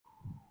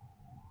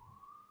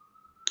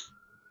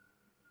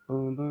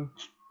don't know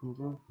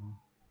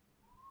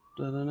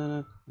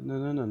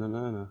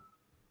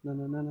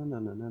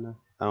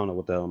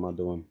what the hell am I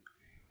doing.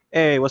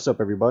 Hey, what's up,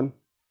 everyone?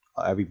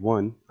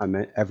 Everyone, I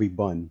meant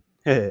everyone.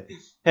 Hey,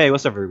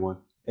 what's up, everyone?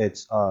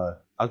 It's I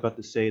was about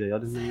to say the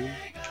other name.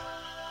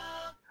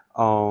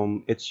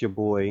 It's your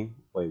boy.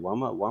 Wait, why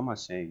am I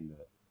saying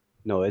that?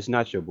 No, it's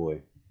not your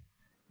boy.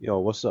 Yo,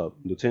 what's up?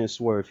 Lieutenant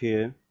Swerve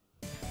here.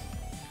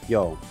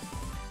 Yo,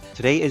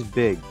 today is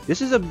big.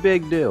 This is a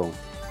big deal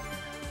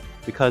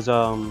because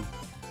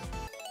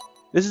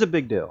this is a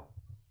big deal.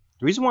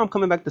 The reason why I'm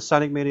coming back to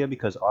Sonic Mania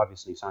because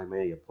obviously Sonic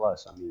Mania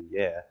Plus. I mean,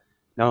 yeah,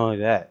 not only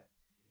that,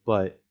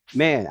 but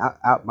man,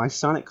 my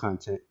Sonic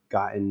content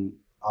gotten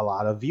a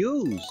lot of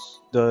views.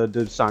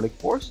 The Sonic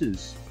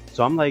Forces.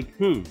 So I'm like,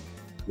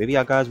 maybe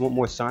y'all guys want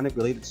more Sonic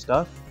related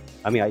stuff.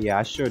 I mean, yeah,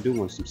 I sure do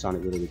want some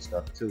Sonic related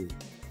stuff too.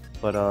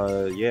 But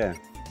yeah.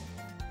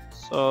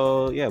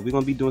 So yeah, we're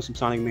gonna be doing some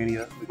Sonic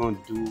Mania. We're gonna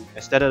do,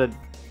 instead of the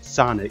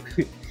Sonic,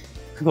 we're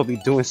gonna be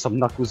doing some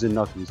Knuckles and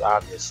Knuckles,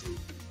 obviously.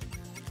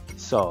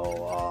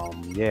 So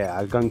yeah,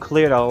 I've done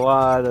cleared a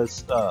lot of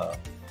stuff.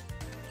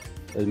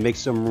 Let's make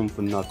some room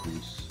for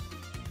Knuckles.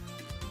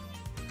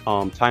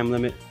 Time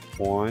limit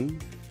on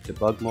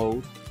debug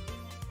mode.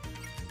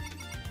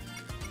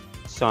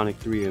 Sonic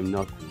 3 and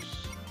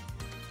Knuckles.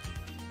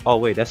 Oh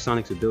wait, that's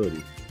Sonic's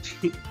ability.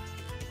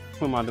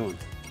 What am I doing?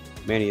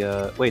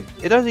 Mania. Wait,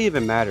 it doesn't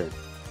even matter.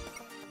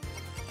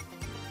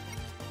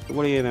 It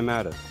wouldn't even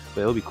matter.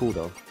 But it'll be cool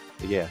though.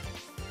 But yeah.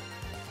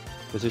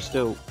 Is it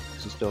still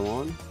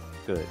on?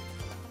 Good.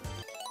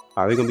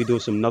 Alright, we're gonna be doing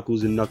some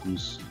Knuckles and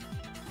Knuckles.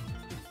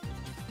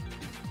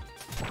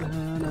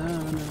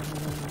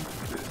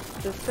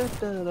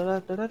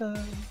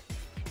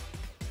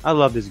 I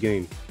love this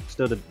game.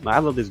 I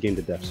love this game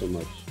to death so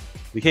much.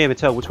 We can't even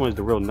tell which one is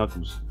the real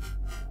Knuckles.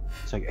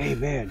 It's like, hey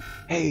man,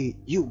 hey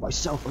you,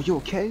 myself, are you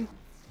okay?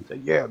 He's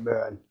like, yeah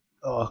man.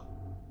 Oh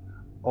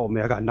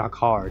man, I got knocked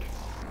hard.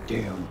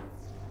 Damn.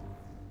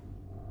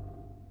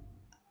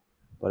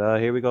 But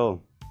here we go.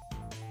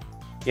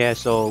 Yeah,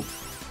 so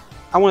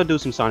I want to do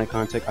some Sonic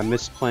content. I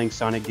miss playing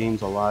Sonic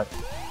games a lot.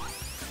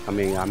 I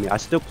mean, I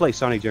still play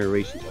Sonic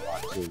Generations a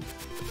lot too.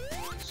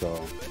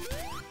 So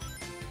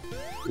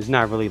it's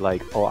not really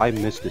like, oh, I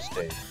miss this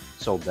day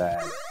so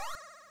bad.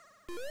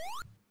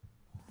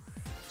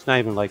 It's not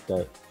even like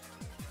that.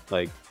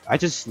 Like, I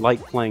just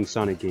like playing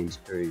Sonic games,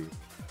 period.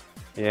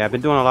 Yeah, I've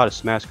been doing a lot of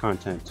Smash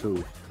content too.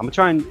 I'm gonna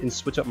try and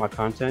switch up my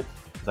content.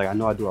 Like, I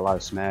know I do a lot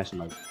of Smash, and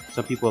like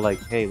some people are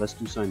like, hey, let's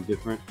do something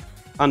different.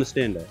 I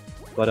understand that.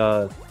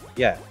 But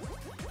yeah.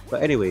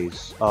 But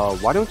anyways,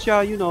 why don't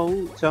y'all, you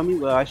know, tell me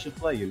what I should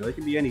play? You know, it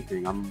can be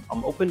anything. I'm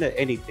open to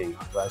anything.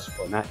 Well,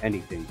 not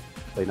anything.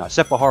 But not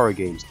except for horror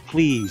games.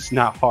 Please,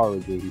 not horror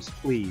games.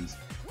 Please.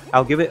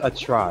 I'll give it a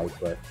try,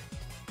 but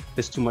if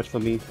it's too much for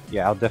me,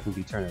 yeah, I'll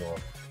definitely turn it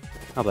off.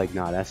 I'm like,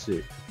 nah, that's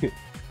it.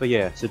 But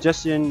yeah,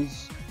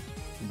 suggestions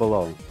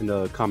below in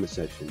the comment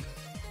section.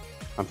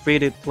 I'm free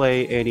to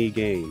play any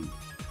game.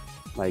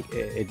 Like,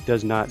 it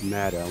does not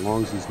matter as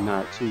long as it's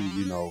not too,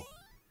 you know,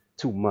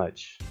 too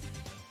much.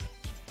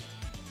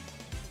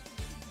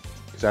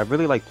 Because I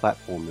really like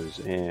platformers,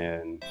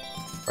 and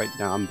right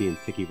now I'm being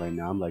picky right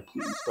now. I'm like,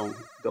 please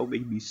don't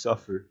make me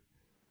suffer.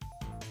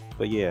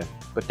 But yeah,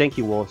 but thank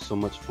you all so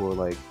much for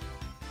like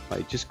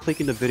just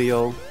clicking the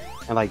video,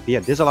 and like, yeah,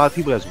 there's a lot of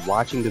people that's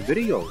watching the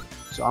video.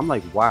 So I'm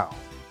like, wow,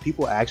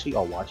 people actually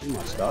are watching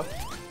my stuff.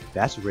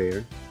 That's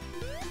rare.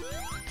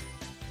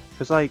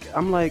 Cause like,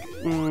 I'm like,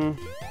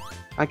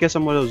 I guess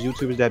I'm one of those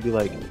YouTubers that be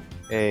like,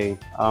 hey,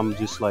 I'm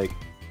just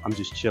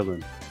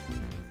chilling.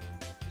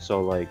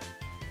 So like,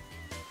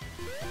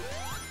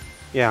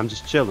 yeah, I'm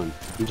just chilling.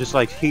 I'm just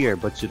like here,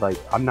 but you're like,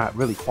 I'm not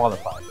really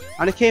qualified.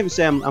 I can't even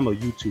say I'm a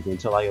YouTuber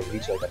until I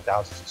reach like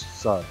 1,000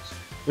 subs,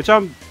 which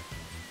I'm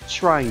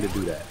trying to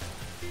do that.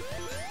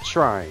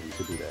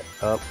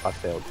 Oh, I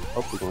failed.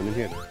 Oh, we're going in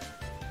here.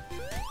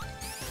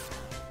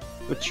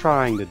 We're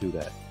trying to do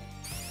that.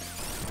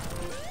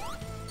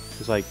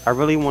 It's like, I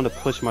really want to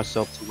push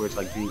myself towards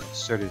like being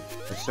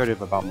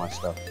assertive about my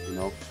stuff, you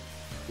know?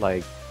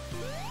 Like,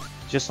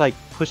 just like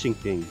pushing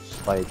things.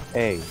 Like,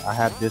 hey, I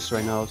have this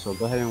right now, so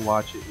go ahead and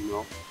watch it, you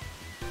know?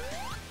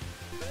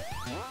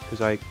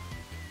 Cause like,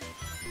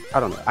 I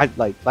don't know. I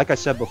like I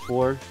said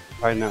before, you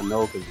probably not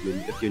know because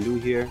if you're new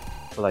here,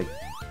 but like,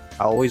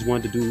 I always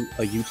wanted to do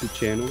a YouTube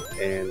channel,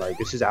 and like,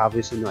 this is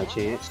obviously my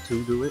chance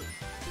to do it.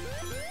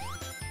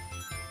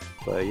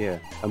 But yeah,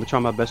 I'm gonna try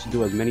my best to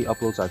do as many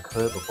uploads as I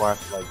could before I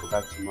have to like go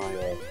back to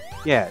my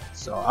yeah.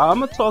 So I'm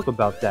gonna talk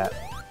about that.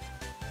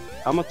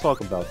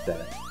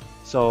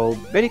 So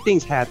many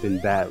things happen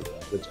badly,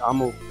 which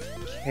I'm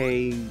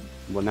okay,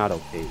 well not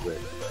okay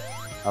with.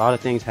 A lot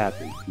of things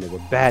happened, and there were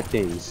bad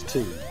things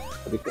too,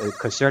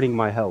 concerning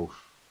my health.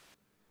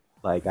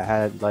 Like, I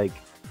had like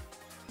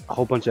a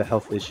whole bunch of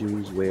health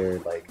issues where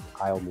like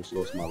I almost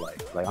lost my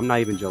life. Like, I'm not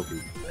even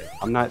joking. Like,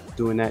 I'm not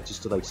doing that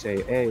just to like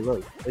say, hey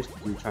look, this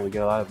dude trying to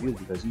get a lot of views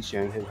because he's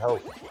sharing his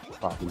health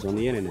problems on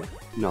the internet.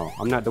 No,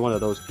 I'm not one of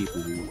those people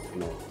who, you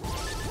know,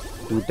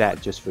 do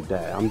that just for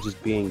that. I'm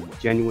just being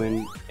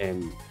genuine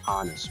and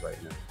honest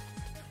right now.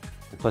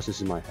 And plus,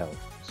 this is my health.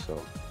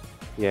 So,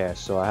 yeah.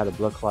 So I had a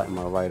blood clot in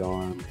my right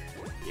arm. And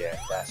yeah,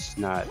 that's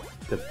not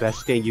the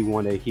best thing you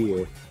want to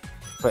hear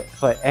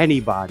for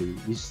anybody.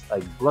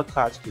 Like blood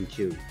clots can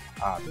kill you.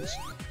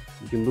 Obviously,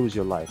 you can lose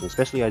your life. And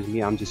especially as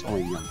me, I'm just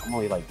only young. I'm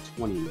only like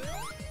 20 now.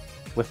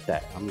 With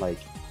that, I'm like,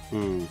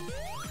 and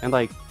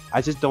like,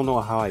 I just don't know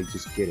how I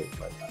just get it.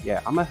 Like, yeah,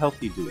 I'm a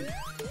healthy dude.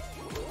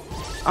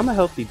 I'm a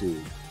healthy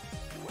dude.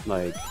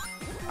 Like,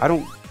 I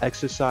don't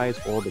exercise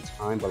all the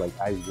time, but like,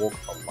 I walk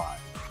a lot.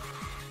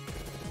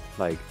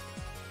 Like,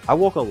 I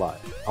walk a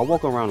lot. I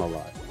walk around a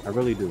lot. I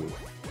really do.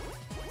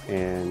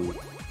 And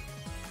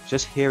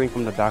just hearing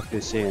from the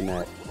doctor saying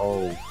that,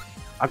 oh,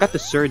 I got the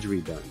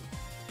surgery done.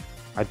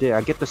 I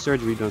get the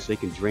surgery done so they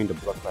can drain the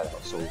blood clot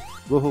out. So,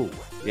 woohoo,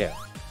 yeah.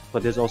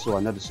 But there's also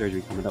another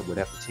surgery coming up where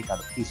they have to take out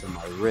a piece of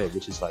my rib,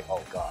 which is like,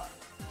 oh god.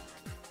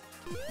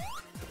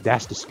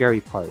 That's the scary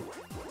part,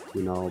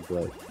 you know,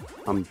 but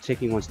I'm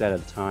taking one step at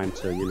a time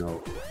to, you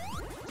know,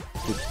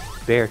 to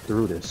bear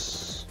through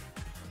this.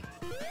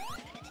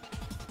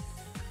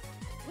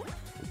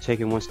 I'm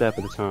taking one step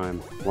at a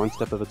time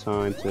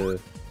to,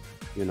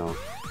 you know,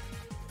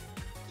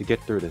 to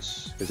get through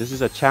this. Because this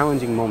is a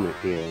challenging moment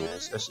here,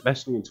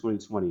 especially in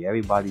 2020.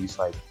 Everybody's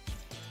like,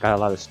 got a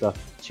lot of stuff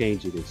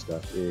changing and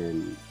stuff,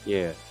 and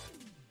yeah,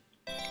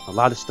 a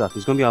lot of stuff.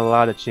 There's gonna be a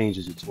lot of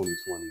changes in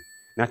 2020.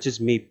 Not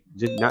just me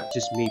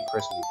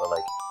personally, but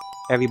like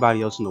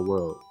everybody else in the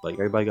world. Like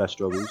everybody got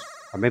struggles,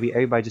 or maybe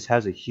everybody just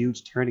has a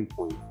huge turning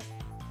point,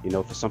 you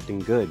know, for something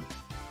good.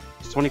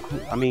 It's 20.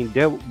 I mean,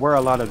 there were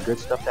a lot of good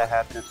stuff that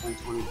happened in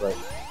 2020, but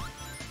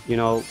you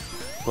know,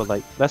 but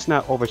like let's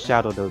not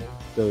overshadow the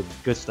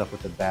good stuff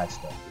with the bad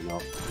stuff, you know.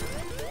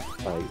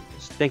 Like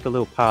just think a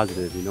little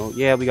positive, you know.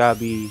 Yeah, we gotta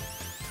be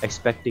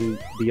expecting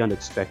the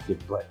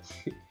unexpected, but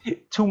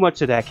too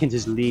much of that can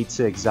just lead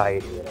to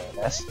anxiety, and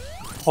that's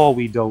all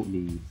we don't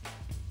need.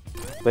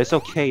 But it's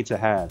okay to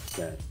have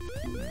that.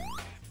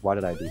 Why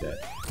did I do that?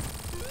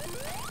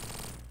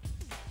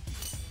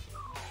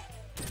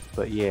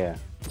 But yeah,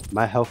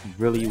 my health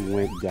really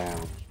went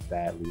down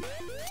badly,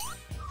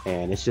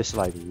 and it's just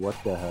like, what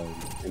the hell?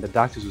 And the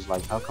doctors was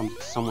like, how come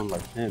someone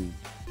like him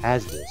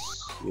has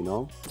this, you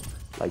know?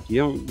 Like you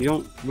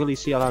don't really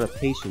see a lot of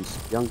patients,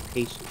 young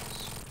patients,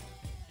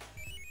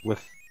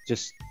 with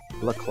just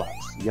blood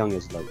clots, young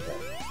as like that.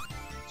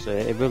 So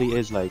it really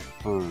is like,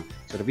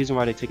 So the reason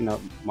why they're taking out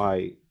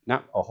my,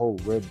 not a whole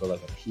rib, but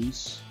like a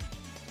piece,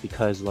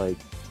 because like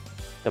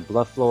the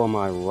blood flow on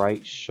my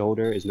right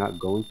shoulder is not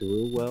going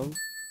through well.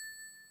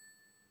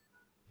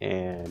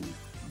 And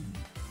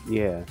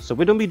yeah, so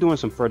we're gonna be doing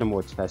some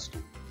furthermore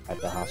testing at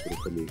the hospital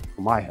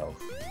for my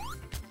health.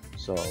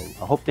 So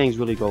I hope things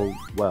really go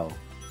well.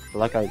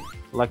 But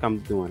I'm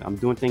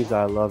doing things that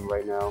I love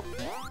right now.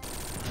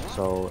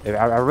 So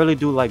I really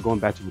do like going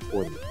back to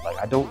recording. Like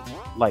I don't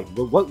like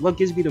what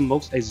gives me the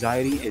most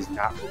anxiety is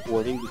not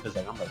recording, because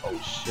like I'm like, oh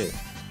shit,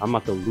 I'm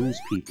about to lose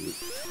people.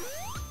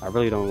 I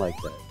really don't like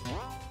that.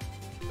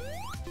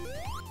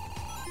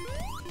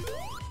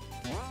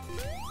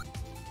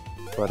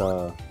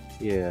 But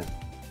yeah.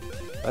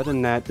 Other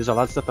than that, there's a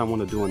lot of stuff I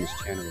want to do on this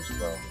channel as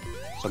well.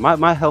 So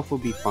my health will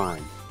be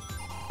fine.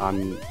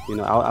 You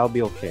know, I'll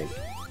be okay.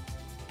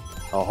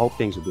 I hope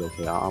things will be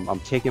okay. I'm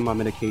taking my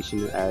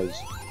medication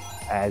as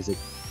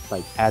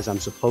I'm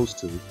supposed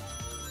to.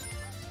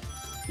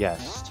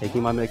 Yes,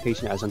 taking my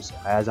medication as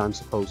I'm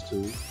supposed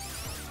to.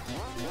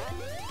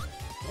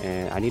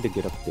 And I need to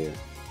get up there,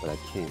 but I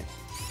can't.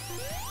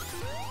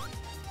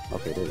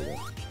 Okay, there we go.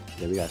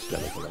 There we got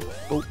skeleton.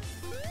 Oh.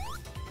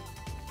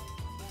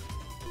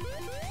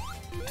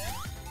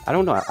 I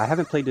don't know. I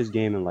haven't played this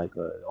game in like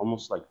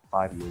almost like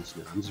 5 months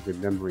now. I'm just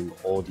remembering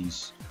all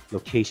these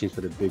locations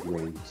for the big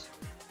rings.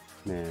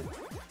 Man,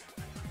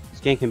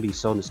 this game can be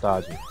so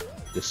nostalgic.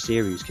 The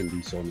series can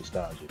be so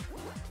nostalgic.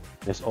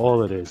 That's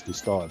all it is,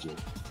 nostalgia.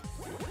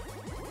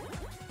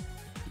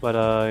 But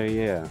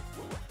yeah.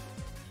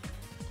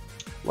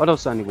 What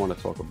else I want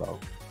to talk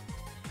about?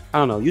 I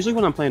don't know. Usually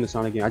when I'm playing the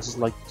Sonic game, I just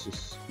like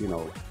you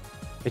know,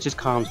 it just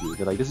calms me.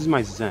 They're like, this is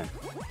my zen,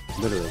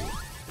 literally.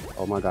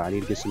 Oh my god, I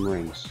need to get some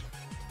rings.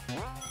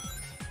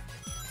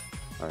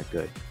 All right,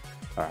 good.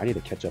 All right, I need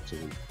to catch up to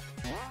him.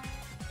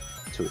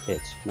 To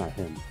it, not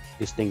him.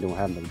 This thing don't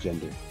have no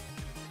gender,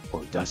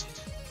 or does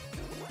it?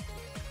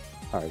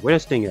 All right,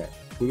 where's this thing at?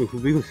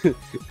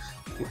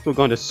 We're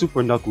going to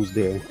Super Knuckles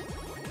there.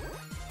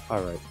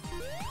 All right.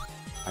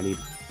 I need.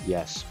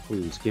 Yes,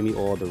 please give me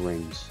all the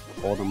rings,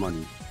 all the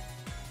money.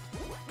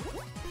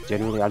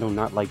 Generally, I do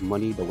not like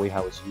money the way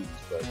how it's used,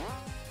 but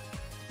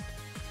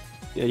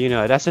yeah, you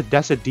know, that's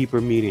a deeper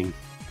meaning.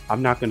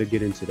 I'm not gonna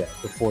get into that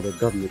before the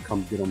government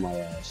comes get on my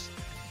ass.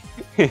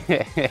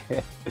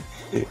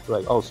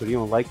 Like, oh, so you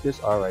don't like this?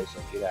 All right, so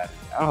get out of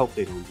here. I hope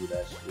they don't do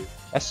that shit.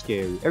 That's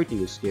scary. Everything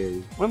is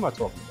scary. What am I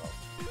talking about?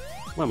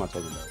 What am I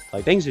talking about?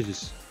 Like, things are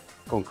just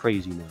going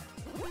crazy now.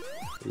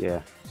 But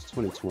yeah, it's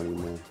 2020,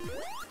 man.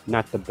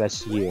 Not the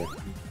best year.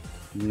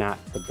 Not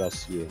the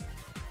best year.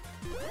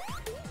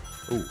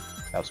 Ooh,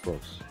 that was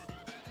close.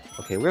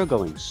 Okay, we're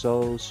going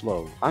so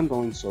slow. I'm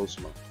going so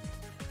slow.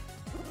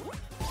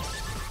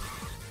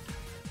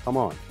 Come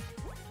on.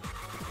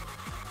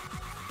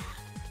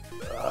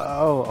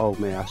 Oh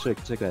man, I should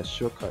take that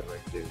shortcut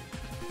right there.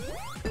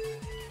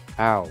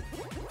 Ow.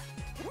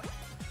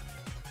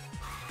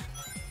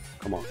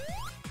 Come on.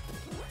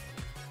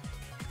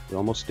 We're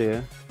almost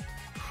there.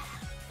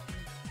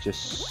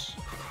 Just...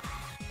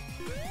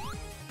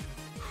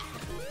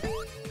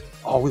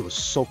 Oh, we were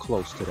so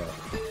close to that.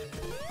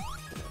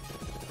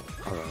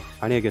 Alright,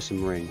 I need to get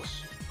some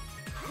rings.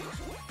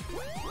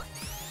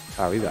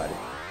 Alright, we got it.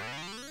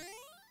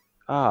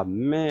 Ah,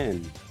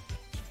 man.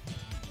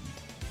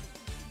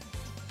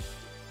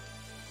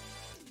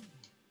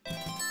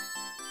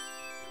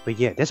 But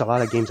yeah, there's a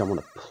lot of games I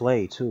want to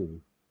play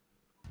too.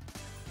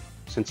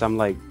 Since I'm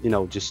like, you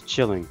know, just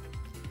chilling.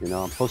 You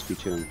know, I'm supposed to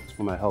be chilling. It's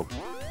for my health.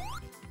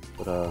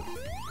 But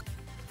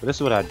this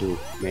is what I do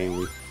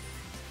mainly.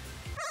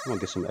 I'm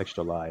gonna get some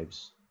extra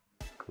lives.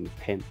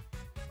 Pen.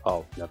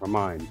 Oh, never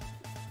mind.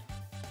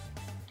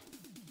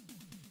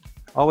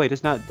 Oh wait,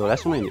 it's not though.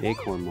 That's only an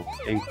acorn mode.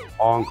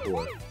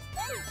 Encore.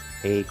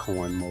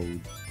 Acorn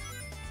mode.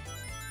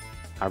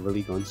 I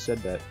really gonna said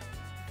that.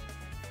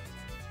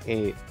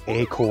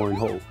 Acorn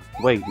hole.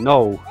 Wait,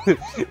 no.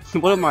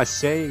 What am I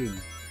saying?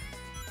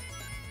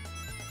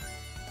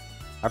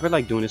 I feel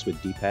like doing this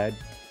with D-pad.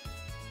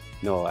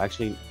 No,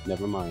 actually,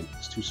 never mind.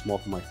 It's too small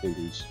for my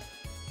fingers.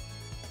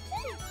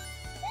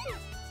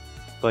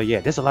 But yeah,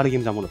 there's a lot of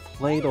games I want to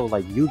play though,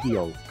 like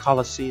Yu-Gi-Oh,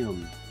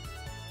 Coliseum,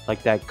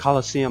 like that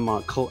Coliseum,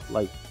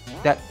 like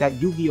that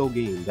Yu-Gi-Oh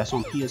game that's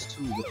on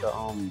PS2 with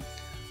the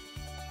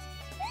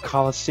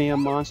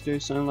Coliseum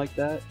monsters, something like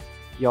that.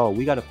 Yo,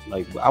 we gotta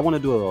like, I want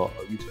to do a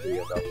YouTube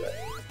video about that.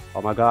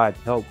 Oh my God,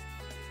 help!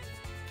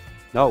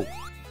 No.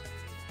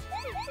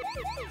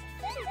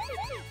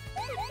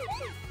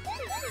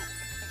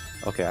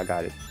 Okay, I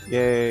got it.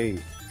 Yay!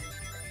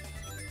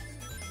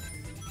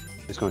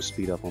 It's gonna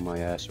speed up on my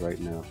ass right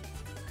now.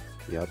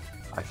 Yep,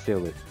 I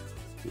feel it.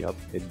 Yep,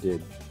 it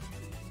did.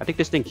 I think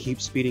this thing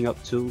keeps speeding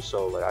up too,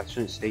 so like I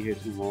shouldn't stay here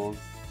too long.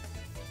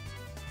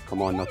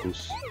 Come on,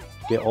 Knuckles.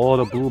 Get all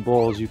the blue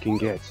balls you can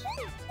get.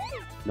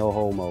 No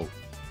homo.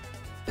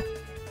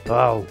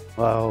 Oh,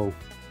 oh.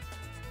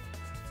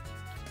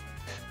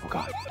 Oh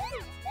God.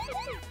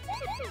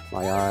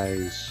 My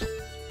eyes.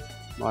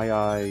 My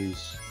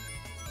eyes.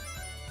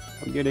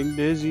 I'm getting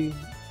dizzy.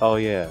 Oh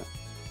yeah.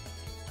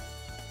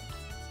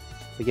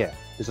 But yeah,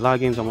 there's a lot of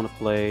games I want to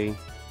play.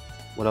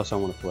 What else I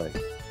want to play?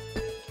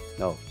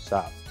 No,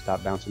 stop.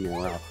 Stop bouncing me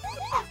around.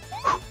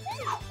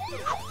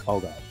 Oh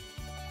God.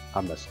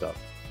 I messed up.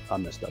 I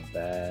messed up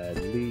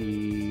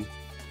badly.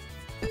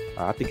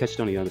 I have to catch it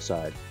on the other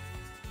side.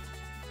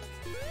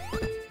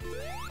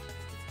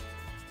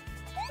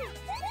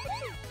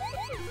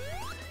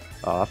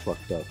 Oh, I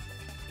fucked up.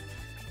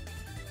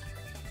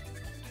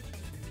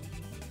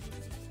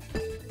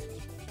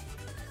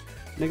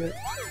 Nigga.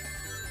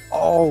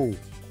 Oh!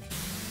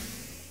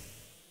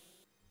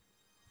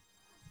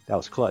 That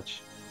was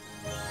clutch.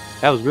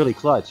 That was really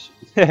clutch.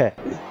 I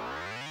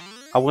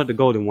wanted the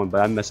golden one,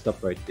 but I messed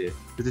up right there.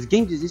 Because this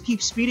game just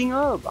keeps speeding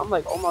up. I'm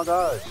like, oh my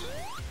gosh.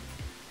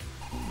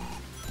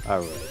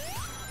 Alright.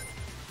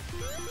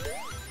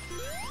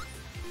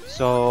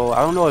 So,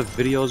 I don't know if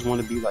videos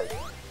want to be like,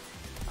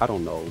 I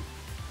don't know,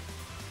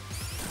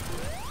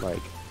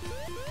 like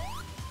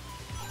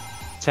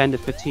 10 to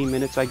 15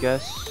 minutes, I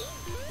guess.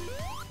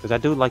 Because I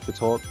do like to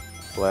talk,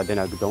 but then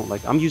I don't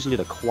like, I'm usually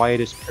the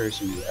quietest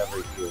person you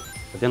ever hear.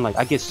 But then like,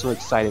 I get so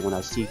excited when I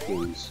see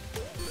things.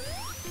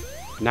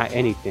 Not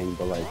anything,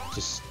 but like,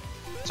 just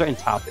certain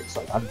topics.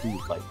 Like,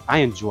 I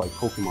enjoy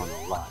Pokemon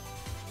a lot.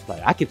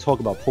 Like, I could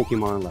talk about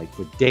Pokemon like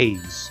for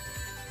days.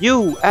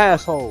 You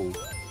asshole!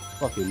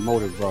 Fucking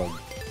motor bug.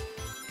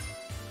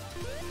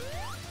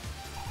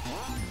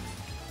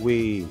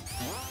 We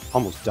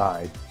almost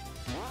died.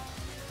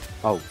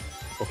 Oh,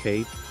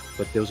 okay.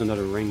 But there was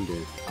another ring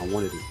there. I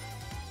wanted it.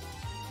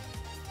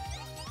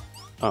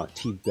 Oh,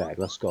 teabag.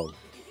 Let's go.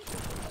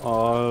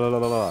 Oh, la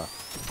la la.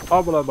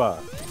 Oh, blah blah.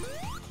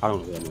 I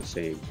don't know what I'm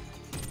saying.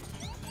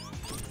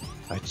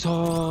 I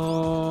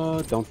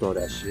saw. Don't throw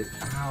that shit.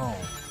 Ow.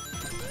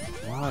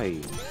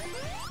 Why?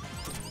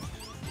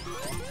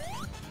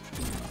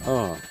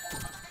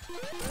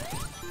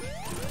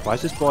 Why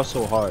is this boss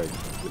so hard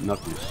with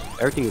Knuckles?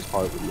 Everything is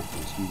hard with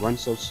Knuckles. He runs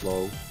so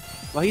slow.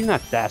 Well, he's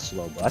not that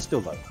slow, but I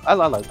still like. I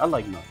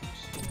like Knuckles.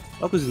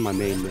 Knuckles is my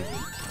main man.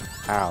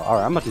 Ow. All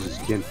right, I'm about to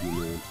just gimp you,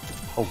 man.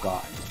 Oh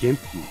God, gimp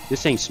you.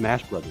 This ain't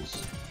Smash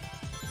Brothers.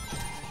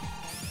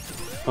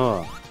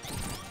 Oh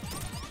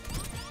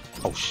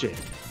shit.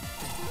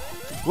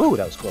 Whoa,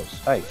 that was close.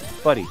 Hey,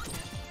 buddy.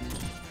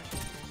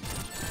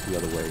 The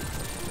other way.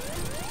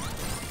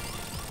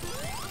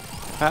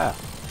 Ha.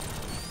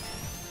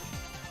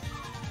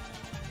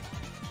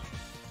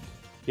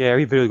 Yeah,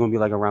 every video is gonna be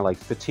like around like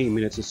 15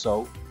 minutes or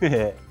so.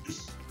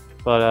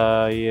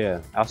 But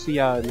yeah, I'll see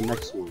y'all in the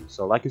next one.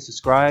 So like and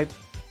subscribe,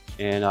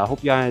 and I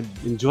hope y'all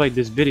enjoyed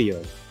this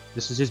video.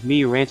 This is just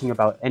me ranting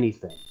about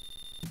anything.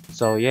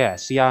 So yeah,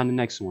 see y'all in the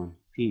next one.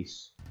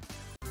 Peace.